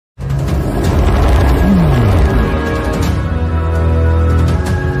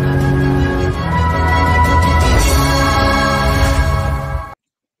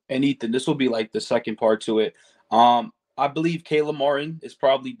and Ethan, this will be like the second part to it. I believe Caleb Martin is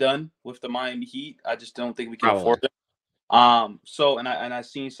probably done with the Miami Heat. I just don't think we can Probably. afford him. So and I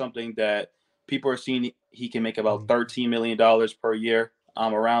seen something that people are seeing he can make about $13 million per year,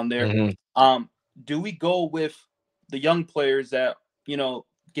 around there. Mhm. Um, do we go with the young players that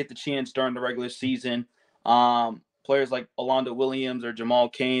get the chance during the regular season? Players like Alonda Williams or Jamal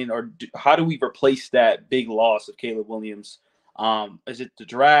Cain, or how do we replace that big loss of Caleb Williams? Is it the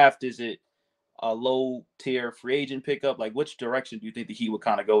draft? Is it a low tier free agent pickup? Like, which direction do you think the Heat would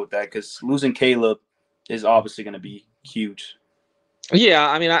kind of go with that? Because losing Caleb is obviously going to be huge. Yeah,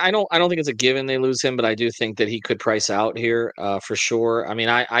 I mean, I don't think it's a given they lose him, but I do think that he could price out here, for sure. I mean,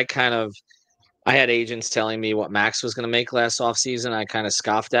 I had agents telling me what Max was going to make last offseason. I kind of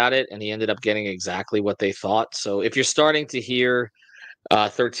scoffed at it, and he ended up getting exactly what they thought. So if you're starting to hear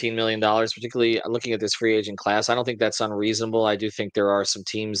 $13 million, particularly looking at this free agent class, I don't think that's unreasonable. I do think there are some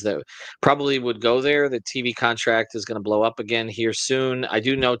teams that probably would go there. The TV contract is going to blow up again here soon. I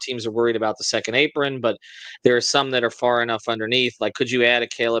do know teams are worried about the second apron, but there are some that are far enough underneath. Like, could you add a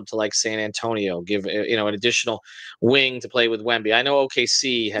Caleb to like San Antonio, give an additional wing to play with Wemby? I know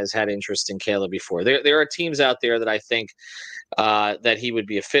OKC has had interest in Caleb before. There are teams out there that I think that he would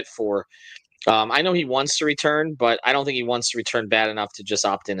be a fit for. I know he wants to return, but I don't think he wants to return bad enough to just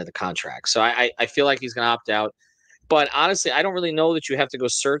opt into the contract. So I feel like he's going to opt out. But honestly, I don't really know that you have to go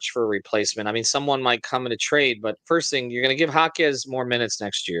search for a replacement. I mean, someone might come in a trade, but first thing, you're going to give Jaquez more minutes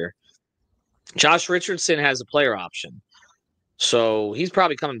next year. Josh Richardson has a player option, so he's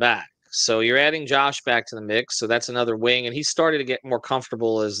probably coming back. So you're adding Josh back to the mix. So that's another wing, and he started to get more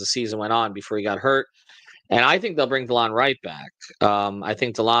comfortable as the season went on before he got hurt. And I think they'll bring DeLon Wright back. I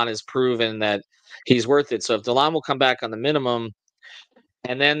think DeLon has proven that he's worth it. So if DeLon will come back on the minimum,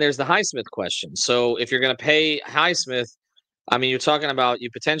 and then there's the Highsmith question. So if you're going to pay Highsmith, I mean, you're talking about you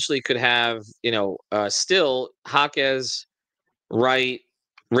potentially could have, still Jaquez, Wright,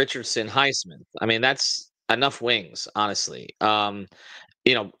 Richardson, Highsmith. I mean, that's enough wings, honestly.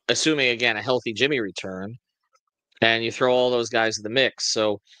 Assuming again a healthy Jimmy return, and you throw all those guys in the mix.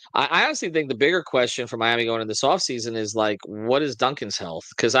 So I honestly think the bigger question for Miami going into this offseason is like, what is Duncan's health?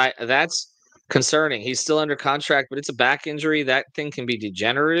 Because that's concerning. He's still under contract, but it's a back injury. That thing can be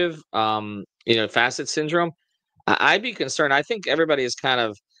degenerative. Facet syndrome. I'd be concerned. I think everybody has kind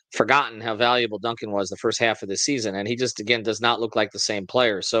of forgotten how valuable Duncan was the first half of the season, and he just again does not look like the same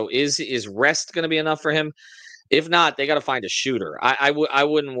player. So is rest going to be enough for him? If not, they got to find a shooter. I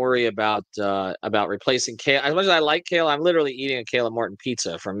wouldn't worry about replacing Kale. As much as I like Kale, I'm literally eating a Caleb Martin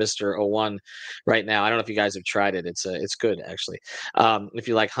pizza from Mr. O1 right now. I don't know if you guys have tried it. It's good actually. If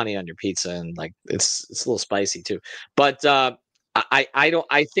you like honey on your pizza, and like it's a little spicy too. But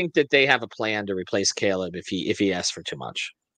I think that they have a plan to replace Caleb if he asks for too much.